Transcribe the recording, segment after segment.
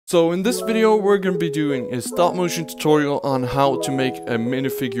So in this video we're going to be doing a stop motion tutorial on how to make a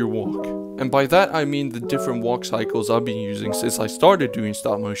minifigure walk. And by that I mean the different walk cycles I've been using since I started doing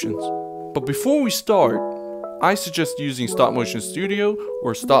stop motions. But before we start, I suggest using Stop Motion Studio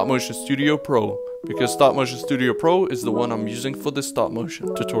or Stop Motion Studio Pro, because Stop Motion Studio Pro is the one I'm using for this stop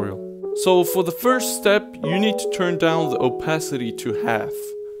motion tutorial. So for the first step, you need to turn down the opacity to half.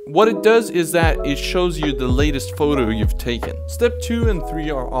 What it does is that it shows you the latest photo you've taken. Step 2 and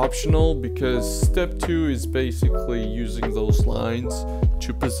 3 are optional because step 2 is basically using those lines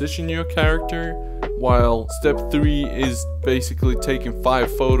to position your character, while step 3 is basically taking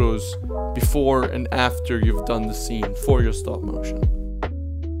 5 photos before and after you've done the scene for your stop motion.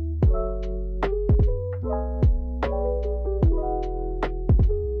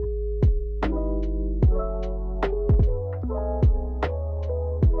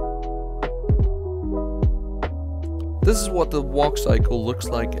 This is what the walk cycle looks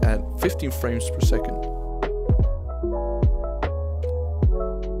like at 15 frames per second.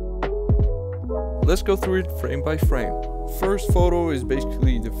 Let's go through it frame by frame. First photo is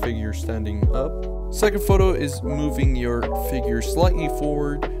basically the figure standing up. Second photo is moving your figure slightly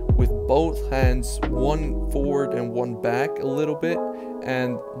forward with both hands, one forward and one back a little bit,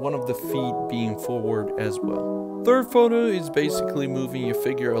 and one of the feet being forward as well. Third photo is basically moving your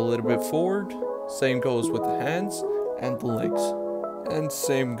figure a little bit forward. Same goes with the hands and the legs, and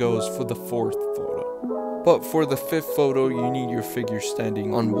same goes for the fourth photo. But for the fifth photo, you need your figure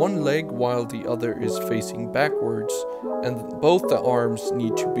standing on one leg while the other is facing backwards, and both the arms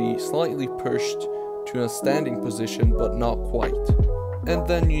need to be slightly pushed to a standing position but not quite. And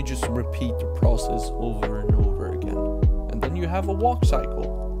then you just repeat the process over and over again, and then you have a walk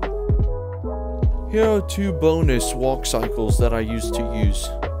cycle. Here are 2 bonus walk cycles that I used to use.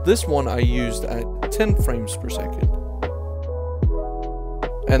 This one I used at 10 frames per second.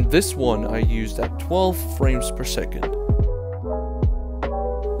 And this one I used at 12 frames per second.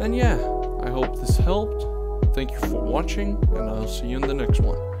 And yeah, I hope this helped. Thank you for watching, and I'll see you in the next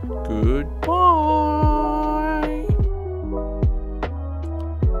one. Goodbye!